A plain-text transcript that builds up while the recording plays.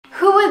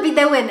Who will be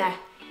the winner?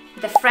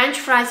 The French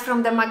fries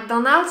from the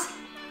McDonald's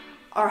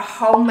or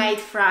homemade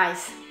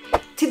fries?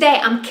 Today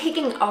I'm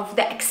kicking off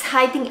the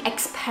exciting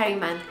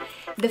experiment,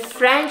 the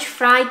French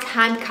fry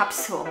time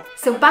capsule.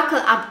 So buckle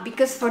up,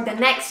 because for the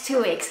next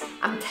 2 weeks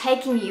I'm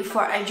taking you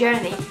for a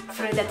journey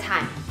through the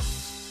time.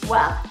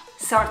 Well,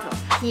 sort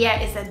of. Here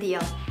is the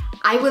deal.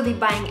 I will be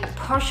buying a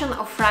portion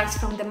of fries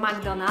from the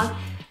McDonald's,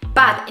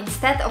 but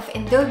instead of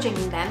indulging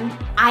in them,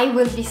 I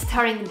will be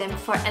storing them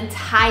for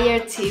entire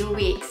 2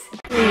 weeks.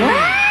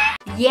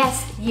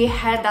 Yes, you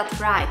heard that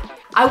right.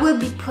 I will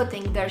be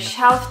putting their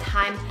shelf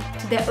time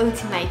to the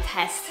ultimate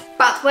test.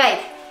 But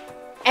wait,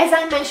 as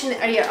I mentioned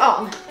earlier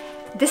on,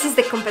 this is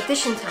the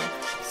competition time.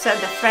 So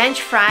the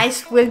French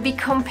fries will be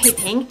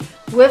competing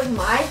with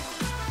my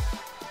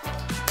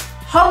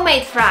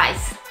homemade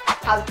fries.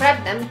 I'll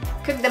prep them,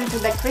 cook them to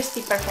the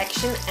crispy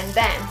perfection, and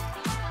then,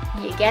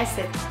 you guessed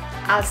it,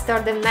 I'll store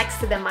them next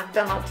to the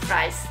McDonald's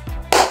fries.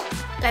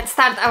 Let's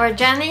start our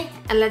journey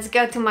and let's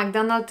go to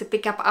McDonald's to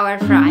pick up our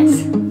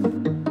fries.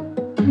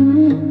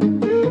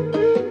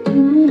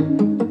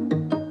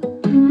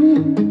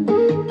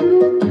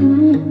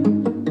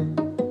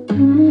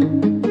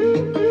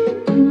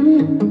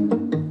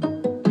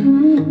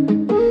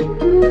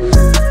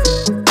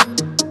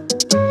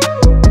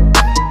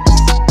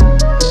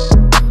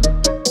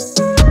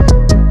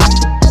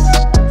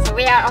 So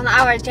we are on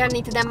our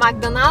journey to the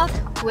McDonald's,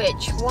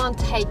 which won't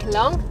take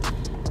long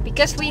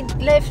because we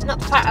live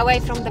not far away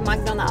from the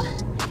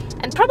McDonald's,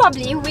 and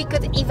probably we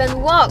could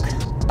even walk,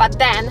 but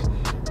then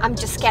I'm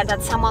just scared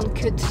that someone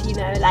could, you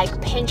know,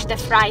 like pinch the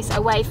fries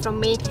away from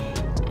me,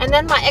 and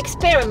then my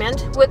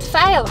experiment would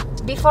fail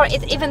before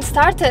it even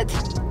started.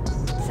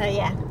 So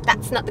yeah,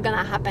 that's not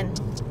gonna happen.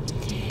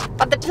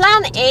 But the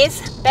plan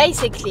is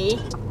basically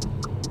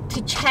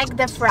to check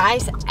the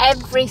fries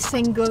every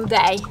single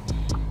day,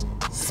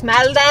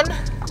 smell them.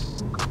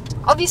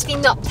 Obviously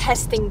not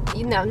testing,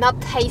 you know, not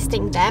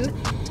tasting them,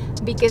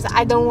 because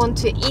I don't want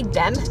to eat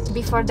them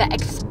before the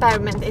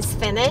experiment is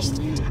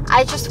finished.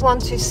 I just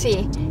want to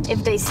see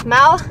if they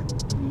smell,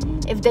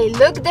 if they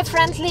look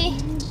differently.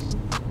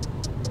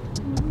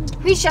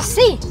 We shall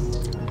see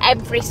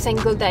every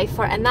single day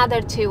for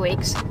another 2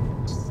 weeks.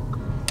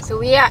 So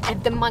we are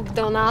at the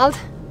McDonald's.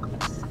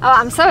 Oh,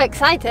 I'm so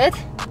excited.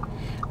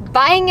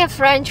 Buying a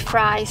French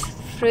fries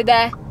through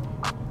the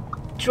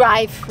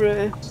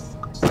drive-thru.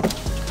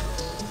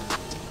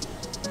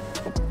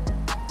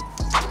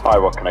 Hi,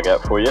 what can I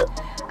get for you?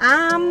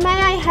 May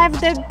I have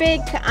the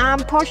big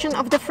portion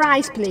of the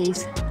fries,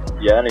 please?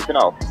 Yeah, anything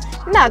else?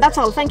 No, that's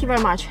all. Thank you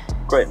very much.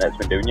 Great, next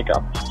been doing you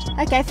can.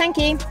 Okay, thank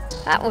you.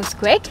 That was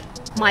quick.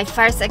 My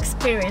first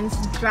experience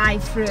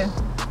drive-thru.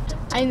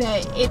 I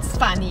know, it's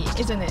funny,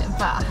 isn't it?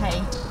 But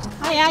hey.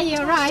 Hi, are you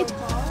alright?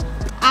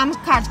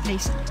 Card,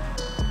 please.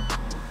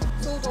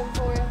 It's all done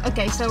for you.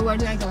 Okay, so where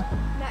do I go?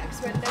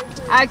 Next window,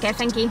 please. Okay,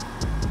 thank you.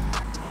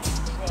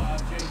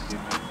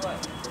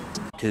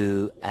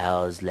 2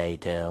 hours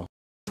later.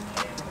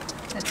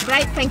 That's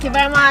great, thank you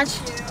very much.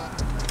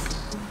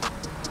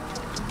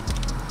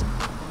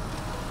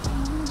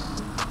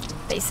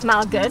 They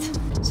smell good.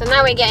 So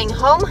now we're getting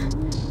home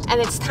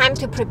and it's time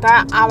to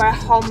prepare our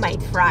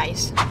homemade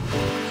fries.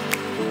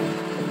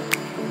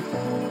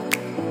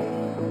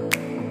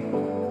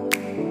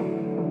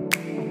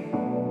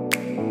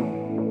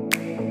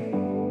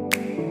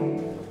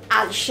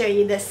 I'll show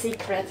you the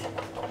secret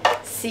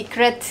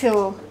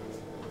tool.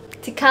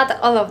 To cut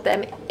all of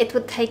them, it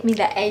would take me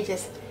the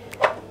ages.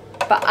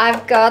 But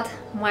I've got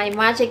my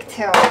magic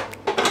tool.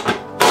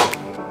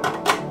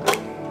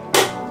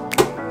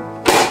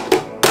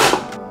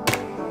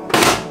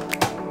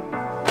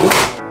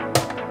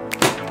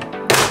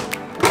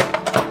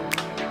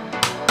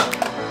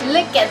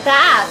 Look at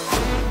that!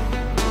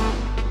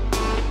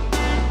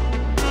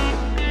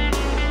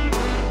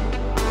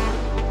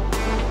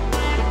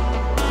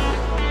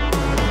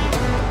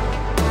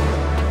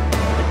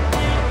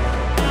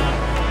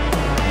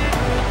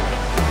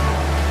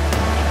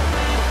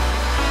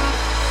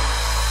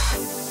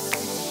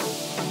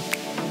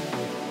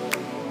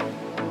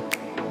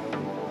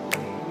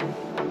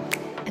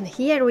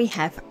 Here we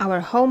have our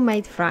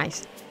homemade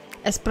fries.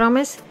 As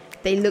promised,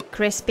 they look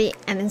crispy,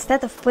 and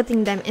instead of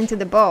putting them into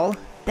the bowl,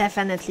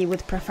 definitely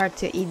would prefer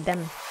to eat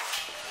them.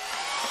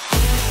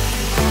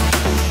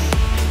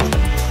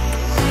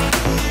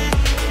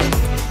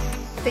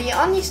 They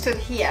only stood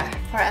here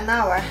for an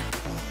hour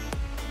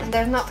and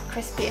they're not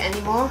crispy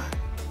anymore.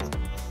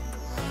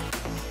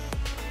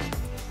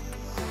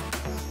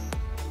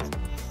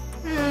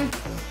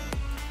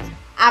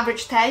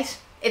 Average taste.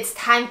 It's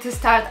time to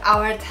start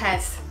our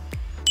test.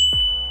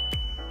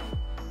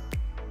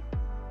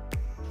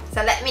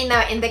 So let me know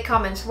in the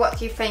comments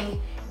what you think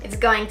is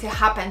going to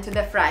happen to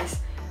the fries.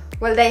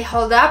 Will they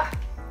hold up?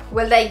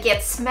 Will they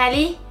get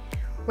smelly?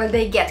 Will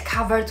they get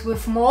covered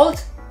with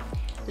mold?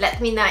 Let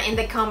me know in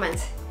the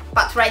comments.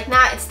 But right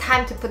now it's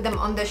time to put them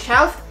on the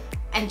shelf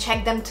and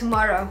check them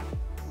tomorrow.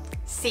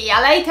 See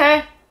ya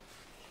later!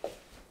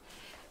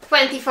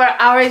 24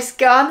 hours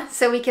gone,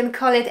 so we can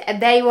call it a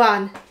day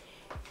one.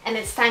 And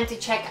it's time to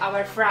check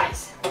our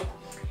fries.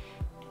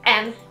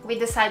 again, we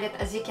decided,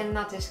 as you can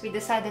notice, we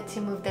decided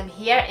to move them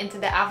here into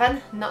the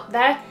oven, not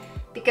there,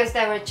 because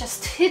they were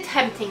just too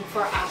tempting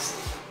for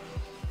us.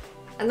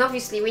 And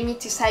obviously we need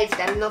to save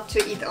them, not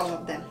to eat all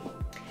of them.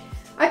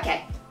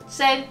 Okay,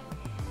 so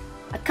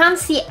I can't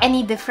see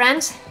any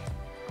difference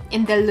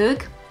in the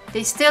look.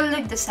 They still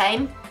look the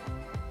same.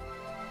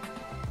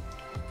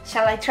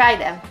 Shall I try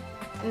them?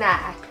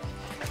 Nah.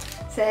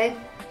 So,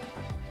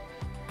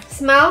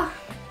 smell.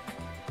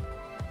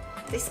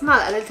 They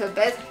smell a little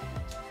bit.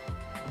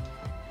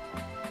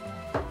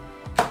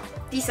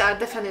 These are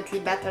definitely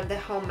better, the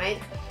homemade.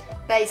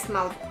 They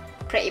smell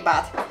pretty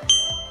bad.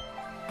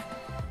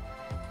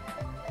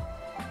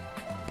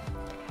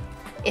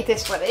 It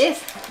is what it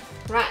is.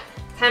 Right,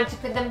 time to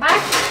put them back.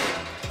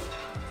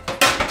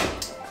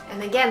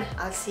 And again,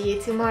 I'll see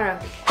you tomorrow.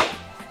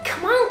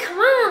 Come on, come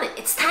on!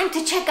 It's time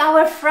to check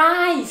our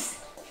fries!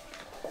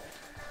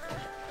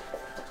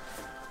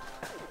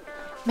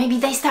 Maybe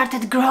they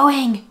started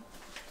growing.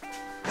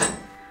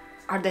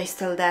 Are they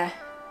still there?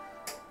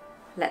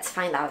 Let's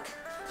find out.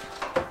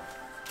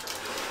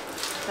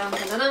 Dun,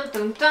 dun, dun,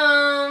 dun,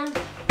 dun.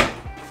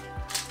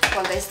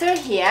 Well, they're still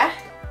here.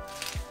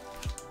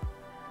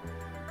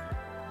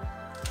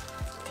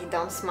 They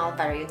don't smell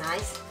very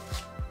nice.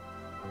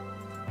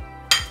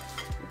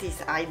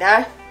 These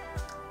either.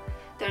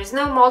 There's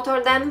no mold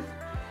on them.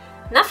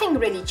 Nothing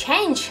really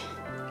changed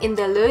in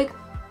the look.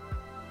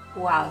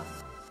 Wow.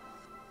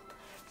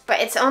 But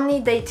it's only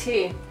day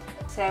 2,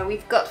 so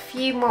we've got a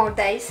few more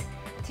days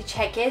to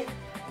check it.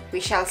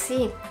 We shall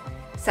see.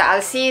 So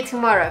I'll see you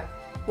tomorrow.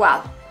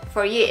 Well,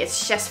 for you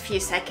it's just a few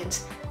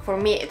seconds. For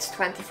me it's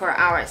 24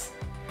 hours.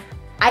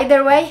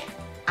 Either way,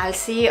 I'll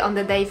see you on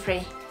the day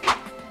 3.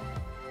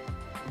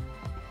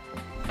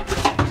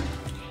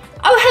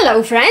 Oh,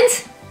 hello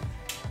friends!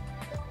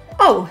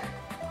 Oh,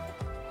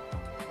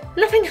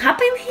 nothing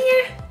happened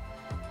here?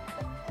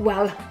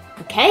 Well,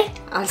 okay,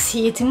 I'll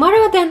see you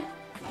tomorrow then.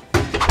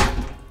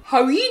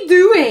 How are you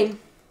doing?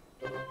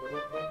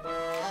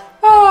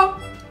 Oh,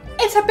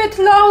 it's a bit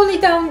lonely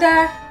down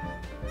there.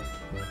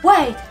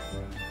 Wait,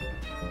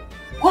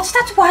 what's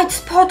that white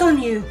spot on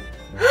you?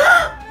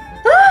 Oh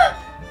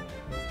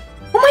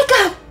my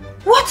god,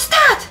 what's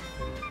that?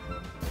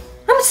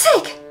 I'm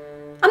sick.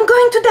 I'm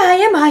going to die,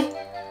 am I?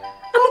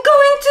 I'm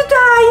going to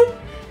die.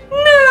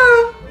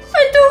 No,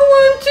 I don't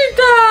want to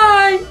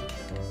die.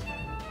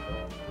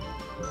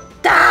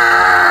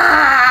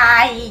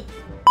 Die!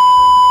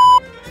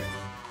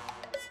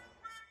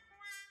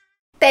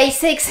 Day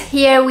 6,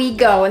 here we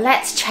go.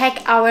 Let's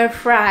check our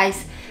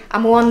fries.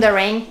 I'm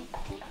wondering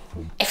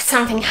if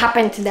something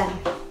happened to them.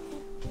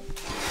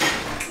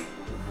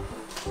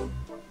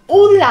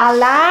 Ooh la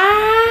la!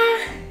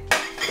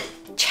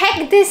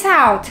 Check this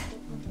out.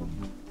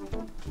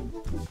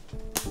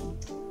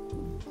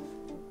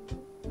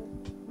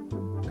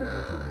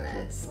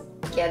 Let's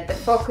get the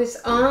focus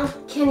on.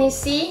 Can you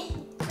see?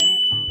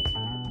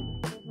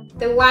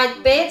 The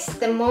white bits,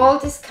 the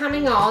mold is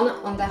coming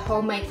on the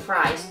homemade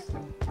fries.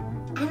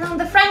 And on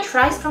the French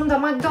fries from the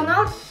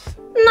McDonald's,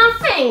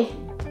 nothing!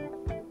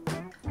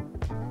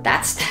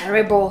 That's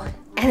terrible.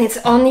 And it's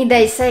only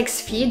day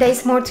 6, few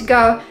days more to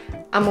go.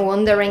 I'm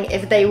wondering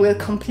if they will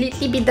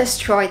completely be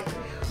destroyed.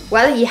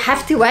 Well, you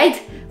have to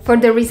wait for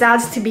the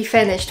results to be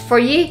finished. For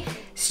you,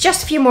 it's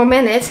just a few more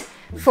minutes.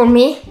 For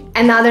me,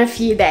 another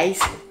few days.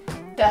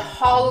 The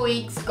whole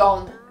week's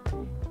gone.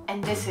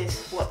 And this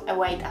is what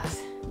awaits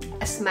us.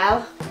 A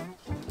smell.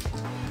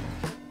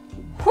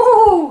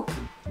 Whoo!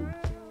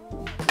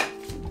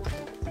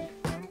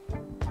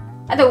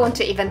 I don't want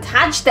to even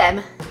touch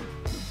them.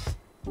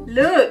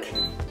 Look!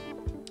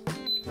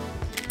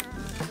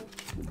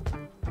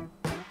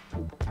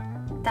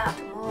 That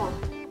more.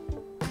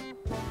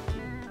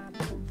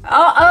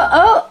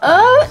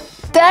 Oh!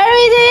 There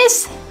it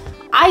is!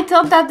 I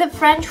thought that the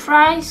French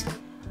fries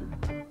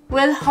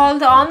will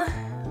hold on,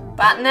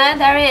 but no,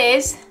 there it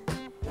is.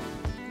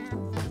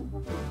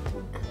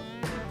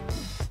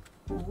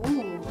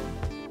 Ooh,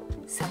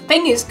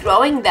 something is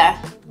growing there.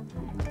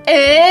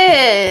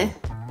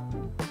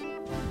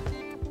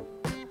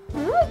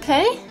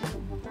 Okay.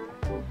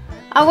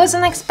 I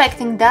wasn't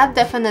expecting that,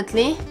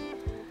 definitely.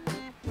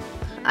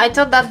 I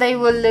thought that they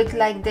will look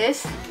like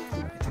this.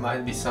 It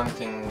might be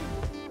something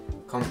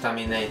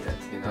contaminated,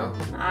 you know?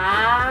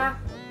 Ah.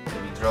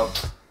 Maybe drop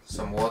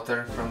some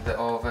water from the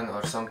oven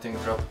or something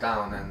dropped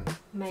down and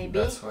maybe.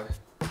 That's why.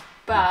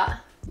 But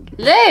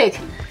look!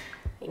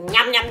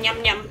 Yum yum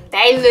yum yum.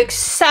 They look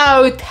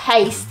so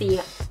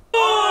tasty.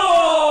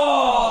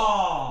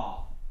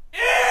 Oh!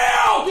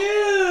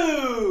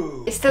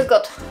 Ew! It's still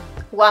got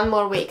 1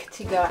 more week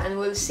to go and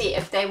we'll see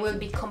if they will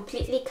be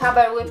completely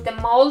covered with the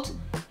mold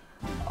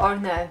or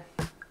no.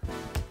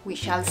 We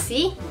shall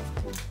see.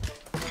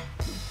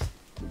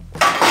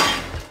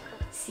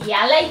 See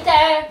ya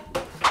later!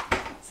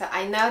 So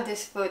I know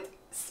this food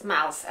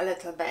smells a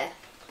little bit.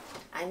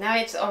 I know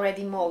it's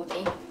already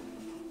moldy.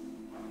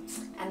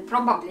 And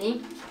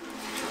probably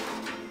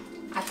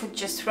I could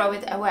just throw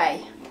it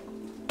away.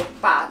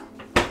 But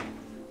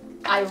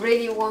I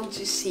really want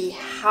to see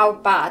how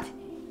bad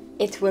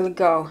it will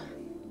go.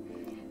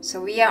 So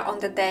we are on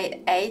the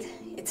day 8,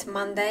 it's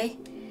Monday,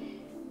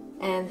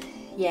 and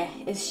yeah,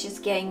 it's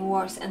just getting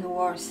worse and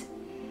worse.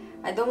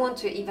 I don't want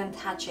to even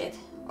touch it.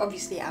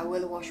 Obviously I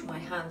will wash my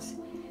hands,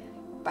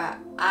 but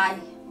I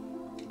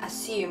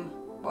assume,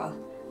 well,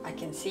 I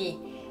can see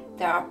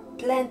there are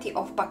plenty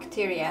of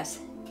bacteria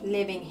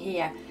living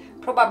here.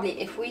 Probably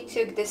if we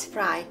took this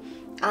fry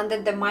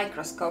under the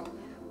microscope,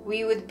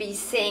 we would be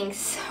seeing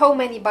so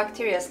many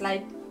bacteria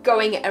like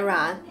going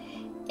around.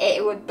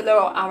 It would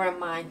blow our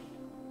mind.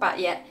 But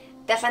yeah,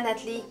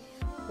 definitely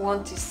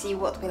want to see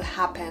what will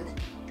happen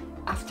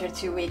after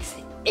 2 weeks.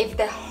 If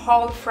the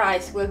whole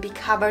fries will be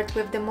covered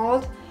with the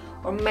mold,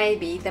 or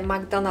maybe the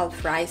McDonald's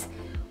fries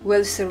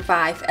will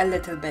survive a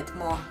little bit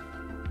more.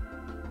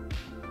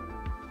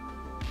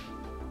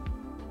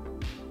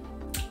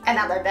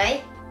 Another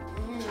day.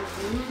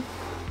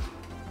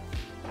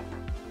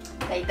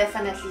 They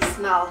definitely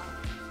smell.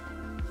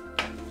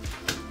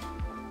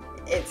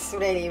 It's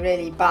really,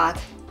 really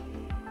bad.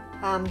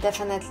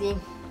 Definitely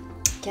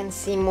can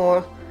see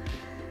more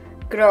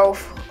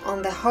growth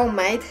on the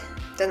homemade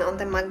than on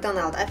the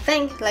McDonald's. I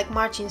think, like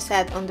Marcin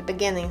said on the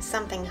beginning,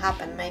 something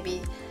happened.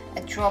 Maybe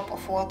a drop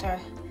of water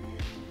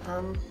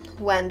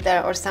went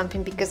there or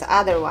something, because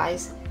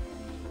otherwise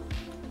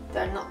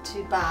they're not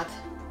too bad.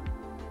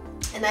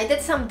 And I did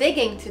some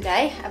digging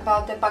today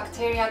about the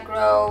bacteria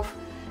growth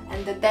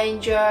and the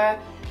danger,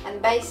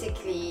 and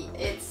basically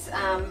it's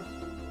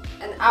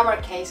in our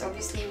case,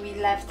 obviously we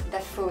left the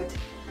food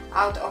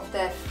out of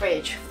the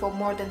fridge for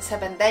more than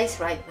 7 days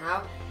right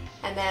now,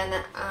 and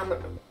then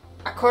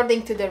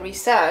according to the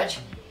research,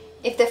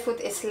 if the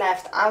food is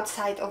left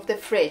outside of the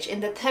fridge in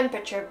the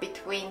temperature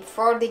between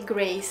 4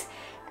 degrees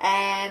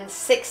and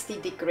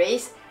 60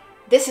 degrees,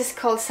 this is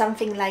called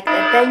something like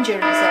a danger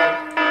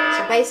zone.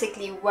 So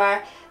basically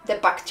where the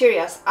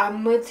bacteria are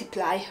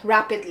multiply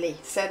rapidly,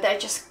 so they're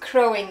just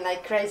growing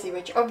like crazy,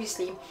 which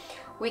obviously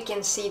we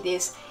can see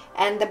this.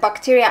 And the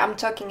bacteria I'm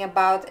talking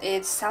about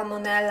is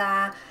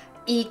Salmonella,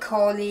 E.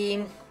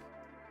 coli,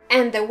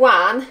 and the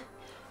one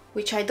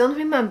which I don't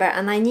remember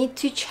and I need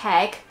to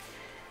check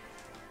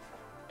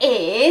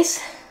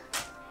is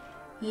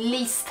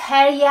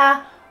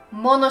Listeria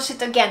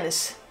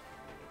monocytogenes.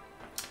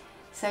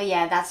 So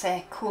yeah, that's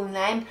a cool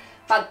name.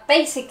 But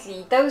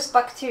basically those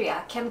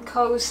bacteria can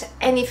cause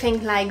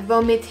anything like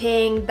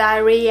vomiting,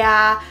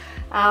 diarrhea,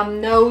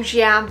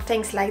 nausea,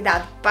 things like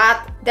that.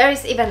 But there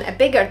is even a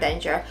bigger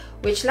danger,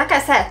 which, like I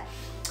said,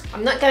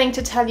 I'm not going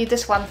to tell you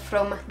this one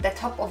from the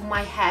top of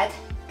my head,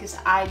 because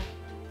I,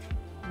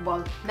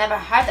 well, never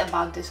heard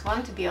about this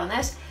one, to be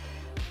honest.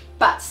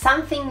 But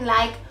something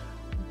like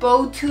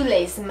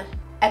botulism,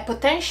 a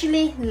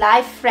potentially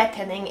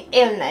life-threatening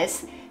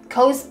illness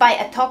caused by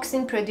a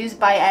toxin produced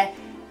by a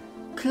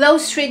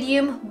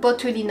Clostridium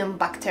botulinum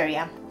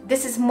bacteria.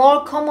 This is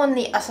more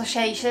commonly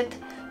associated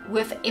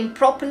with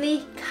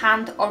improperly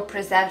canned or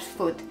preserved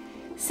food.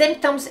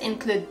 Symptoms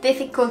include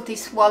difficulty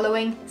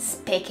swallowing,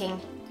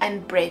 speaking,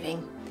 and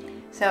breathing.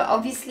 So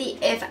obviously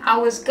if I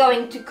was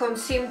going to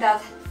consume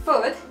that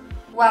food,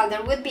 well,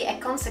 there would be a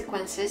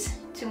consequences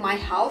to my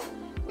health,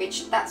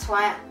 which that's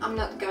why I'm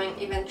not going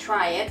to even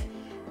try it.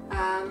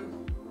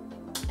 And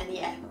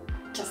yeah,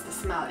 just the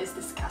smell is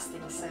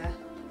disgusting. So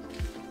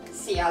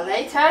see ya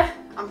later.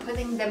 I'm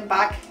putting them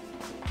back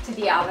to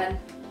the oven.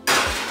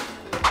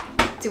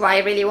 Do I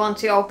really want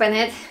to open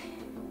it?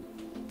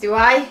 Do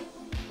I?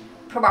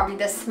 Probably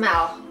the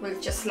smell will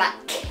just like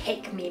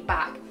kick me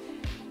back.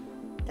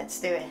 Let's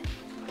do it.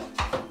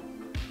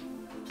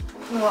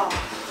 Whoa.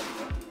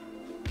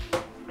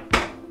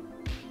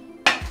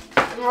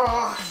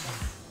 Oh.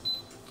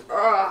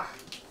 Oh.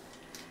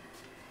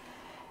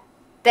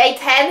 Day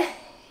 10,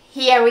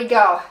 here we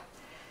go.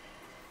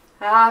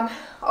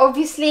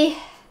 Obviously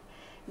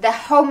the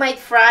homemade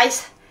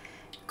fries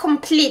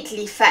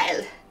completely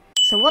failed.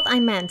 So what I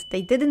meant,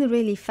 they didn't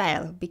really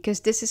fail, because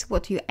this is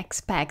what you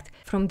expect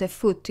from the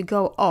food to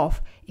go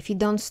off if you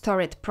don't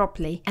store it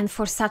properly and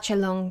for such a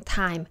long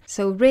time.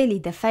 So really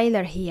the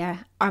failure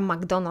here are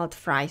McDonald's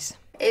fries.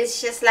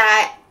 It's just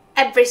like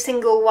every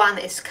single one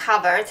is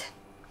covered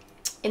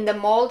in the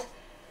mold.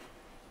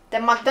 The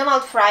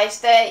McDonald's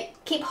fries, they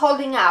keep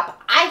holding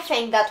up. I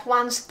think that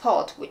one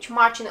spot, which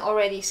Marcin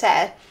already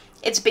said,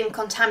 it's been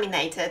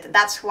contaminated.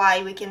 That's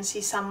why we can see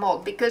some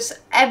mold, because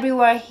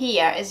everywhere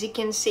here, as you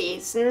can see,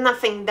 it's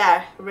nothing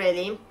there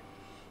really.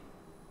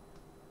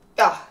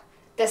 Oh,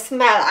 the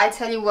smell, I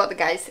tell you what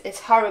guys,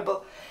 it's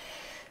horrible.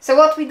 So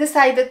what we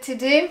decided to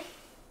do,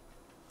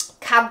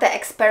 cut the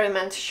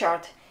experiment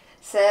short.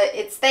 So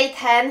it's day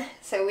 10,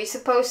 so we're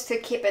supposed to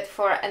keep it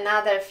for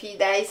another few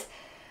days,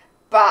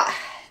 but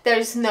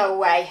there's no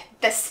way.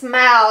 The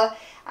smell,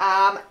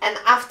 and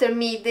after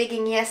me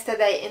digging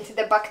yesterday into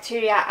the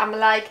bacteria, I'm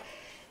like,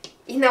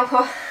 you know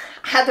what,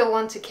 I don't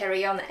want to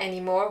carry on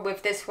anymore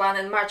with this one.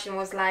 And Marcin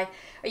was like,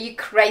 are you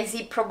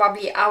crazy?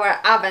 Probably our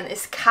oven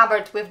is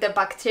covered with the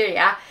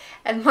bacteria.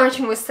 And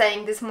Marcin was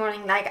saying this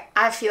morning, like,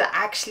 I feel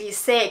actually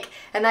sick,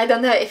 and I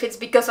don't know if it's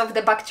because of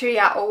the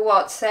bacteria or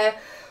what. So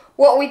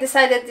what we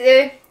decided to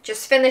do,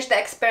 just finish the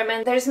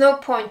experiment. There's no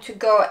point to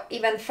go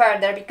even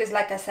further because,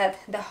 like I said,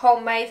 the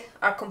homemade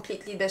are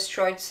completely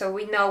destroyed, so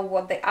we know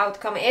what the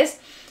outcome is.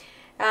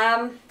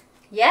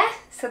 Yeah,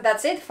 so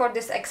that's it for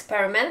this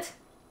experiment.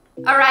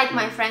 Alright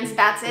my friends,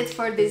 that's it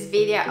for this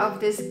video of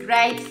this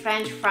great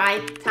French fry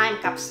time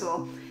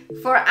capsule.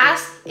 For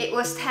us it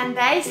was 10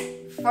 days,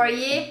 for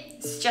you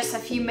it's just a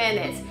few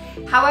minutes.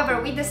 However,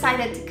 we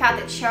decided to cut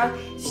it short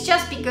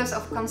just because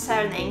of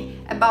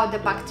concerning about the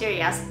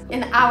bacteria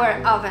in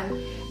our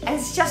oven. And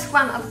it's just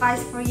one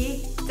advice for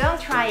you, don't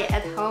try it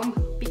at home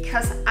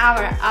because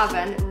our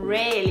oven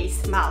really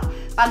smells.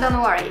 But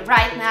don't worry,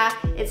 right now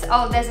it's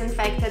all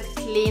disinfected,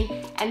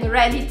 clean and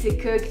ready to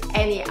cook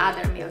any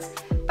other meals.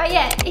 But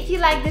yeah, if you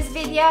like this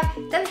video,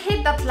 then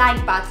hit that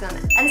like button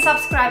and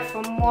subscribe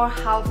for more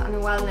health and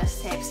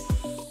wellness tips.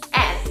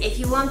 And if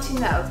you want to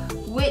know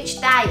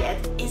which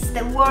diet is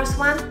the worst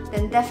one,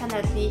 then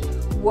definitely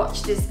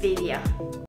watch this video.